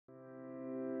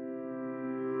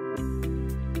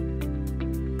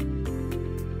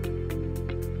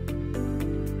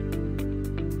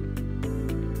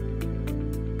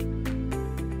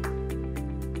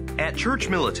At Church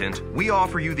Militant, we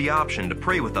offer you the option to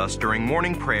pray with us during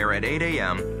morning prayer at 8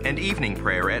 a.m. and evening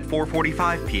prayer at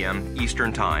 4:45 p.m.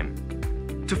 Eastern Time.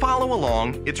 To follow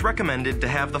along, it's recommended to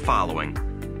have the following: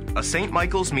 a St.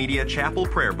 Michael's Media Chapel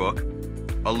Prayer Book,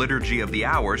 a Liturgy of the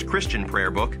Hours Christian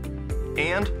Prayer Book,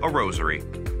 and a Rosary.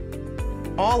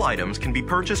 All items can be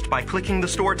purchased by clicking the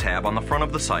Store tab on the front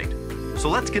of the site. So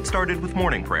let's get started with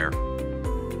morning prayer.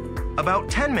 About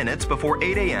 10 minutes before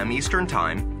 8 a.m. Eastern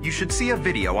Time, you should see a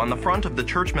video on the front of the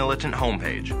Church Militant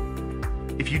homepage.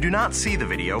 If you do not see the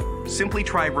video, simply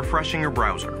try refreshing your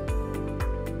browser.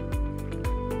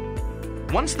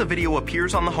 Once the video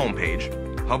appears on the homepage,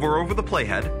 hover over the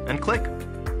playhead and click.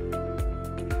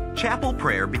 Chapel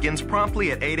prayer begins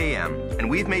promptly at 8 a.m., and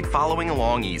we've made following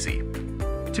along easy.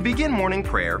 To begin morning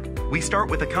prayer, we start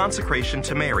with a consecration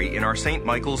to Mary in our St.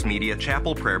 Michael's Media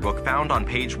Chapel Prayer Book found on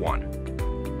page 1.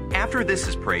 After this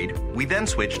is prayed, we then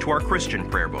switch to our Christian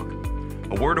prayer book.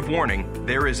 A word of warning,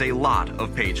 there is a lot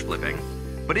of page flipping,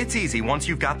 but it's easy once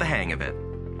you've got the hang of it.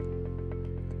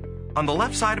 On the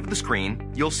left side of the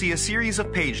screen, you'll see a series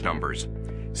of page numbers.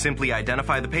 Simply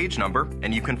identify the page number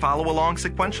and you can follow along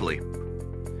sequentially.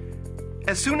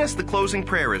 As soon as the closing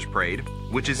prayer is prayed,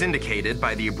 which is indicated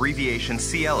by the abbreviation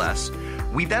CLS,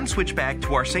 we then switch back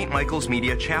to our St. Michael's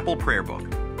Media Chapel Prayer Book.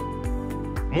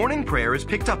 Morning prayer is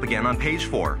picked up again on page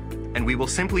 4, and we will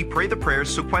simply pray the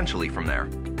prayers sequentially from there.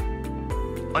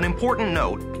 An important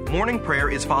note, morning prayer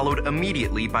is followed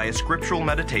immediately by a scriptural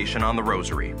meditation on the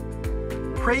Rosary.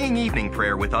 Praying evening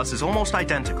prayer with us is almost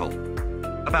identical.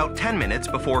 About 10 minutes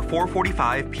before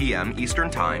 4:45 p.m. Eastern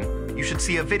Time, you should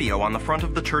see a video on the front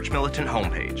of the Church Militant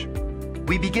homepage.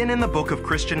 We begin in the Book of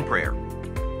Christian Prayer.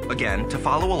 Again, to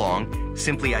follow along,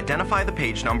 simply identify the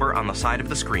page number on the side of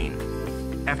the screen.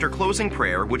 After closing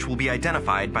prayer, which will be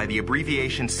identified by the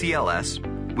abbreviation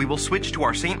CLS, we will switch to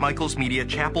our St. Michael's Media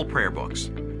Chapel Prayer Books.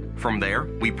 From there,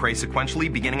 we pray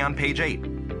sequentially beginning on page 8.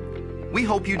 We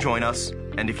hope you join us,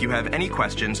 and if you have any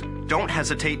questions, don't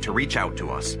hesitate to reach out to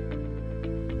us.